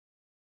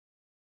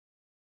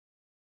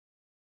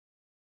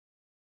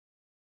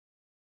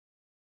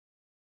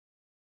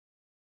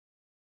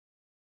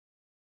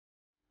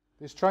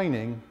This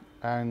training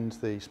and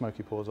the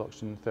Smokey Paws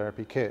oxygen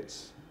therapy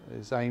kits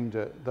is aimed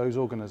at those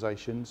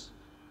organisations,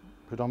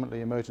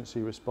 predominantly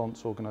emergency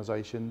response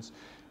organisations,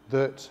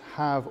 that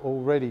have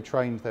already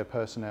trained their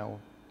personnel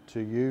to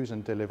use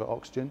and deliver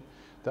oxygen,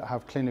 that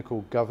have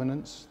clinical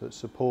governance that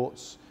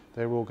supports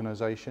their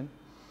organisation,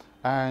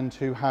 and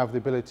who have the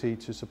ability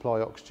to supply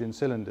oxygen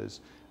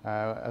cylinders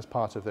as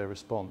part of their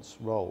response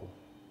role.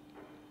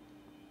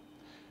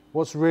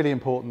 What's really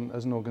important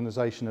as an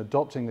organisation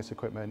adopting this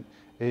equipment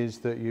is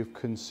that you've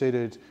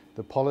considered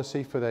the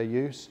policy for their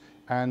use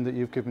and that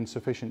you've given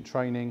sufficient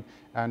training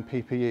and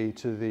PPE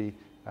to the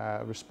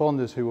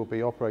responders who will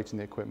be operating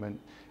the equipment,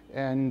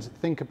 and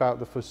think about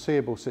the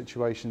foreseeable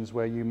situations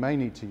where you may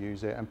need to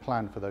use it and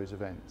plan for those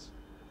events.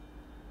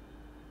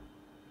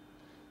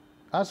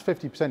 As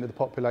 50% of the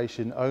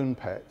population own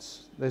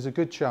pets, there's a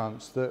good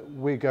chance that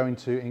we're going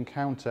to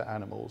encounter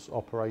animals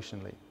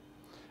operationally.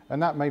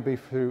 And that may be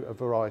through a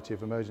variety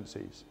of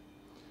emergencies.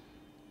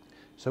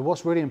 So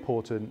what's really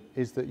important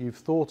is that you've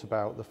thought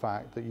about the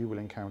fact that you will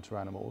encounter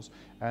animals,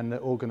 and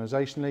that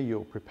organisationally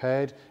you're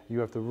prepared, you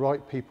have the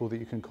right people that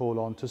you can call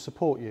on to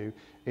support you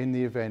in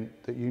the event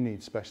that you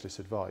need specialist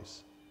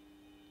advice.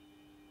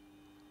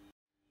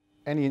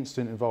 Any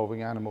incident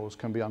involving animals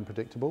can be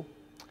unpredictable,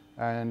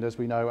 and as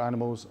we know,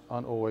 animals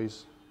aren't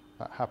always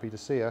happy to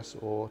see us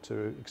or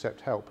to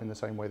accept help in the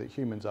same way that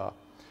humans are.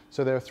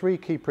 So there are three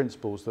key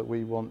principles that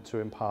we want to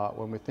impart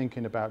when we're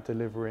thinking about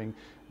delivering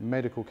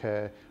medical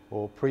care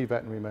or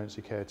pre-veterinary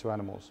emergency care to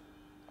animals.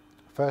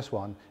 First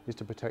one is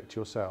to protect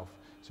yourself.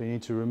 So you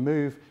need to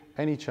remove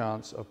any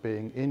chance of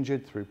being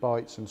injured through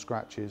bites and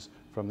scratches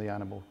from the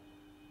animal.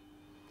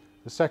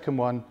 The second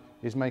one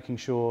is making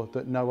sure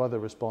that no other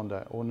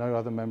responder or no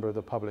other member of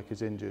the public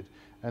is injured,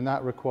 and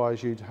that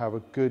requires you to have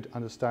a good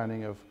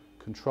understanding of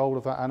control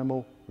of that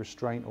animal,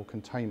 restraint or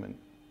containment.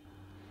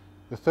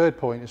 The third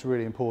point is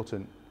really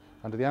important.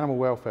 Under the Animal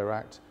Welfare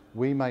Act,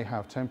 we may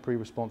have temporary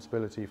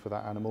responsibility for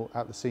that animal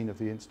at the scene of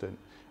the incident,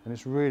 and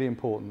it's really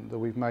important that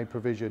we've made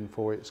provision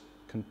for its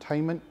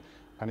containment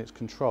and its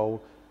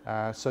control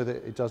so that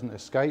it doesn't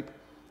escape,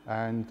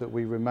 and that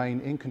we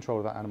remain in control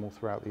of that animal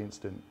throughout the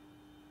incident.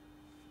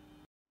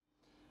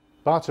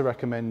 BARTA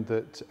recommend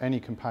that any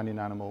companion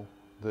animal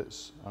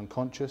that's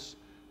unconscious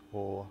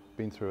or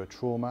been through a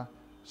trauma,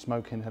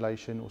 smoke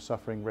inhalation or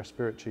suffering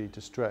respiratory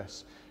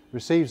distress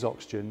receives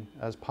oxygen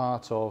as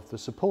part of the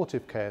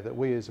supportive care that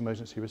we as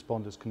emergency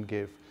responders can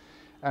give.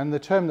 And the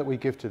term that we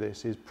give to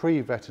this is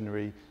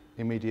pre-veterinary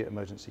immediate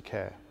emergency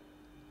care.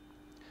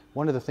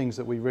 One of the things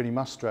that we really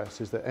must stress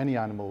is that any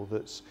animal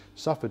that's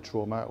suffered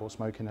trauma or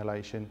smoke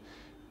inhalation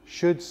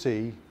should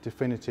see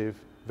definitive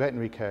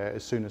veterinary care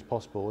as soon as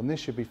possible, and this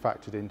should be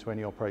factored into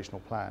any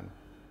operational plan.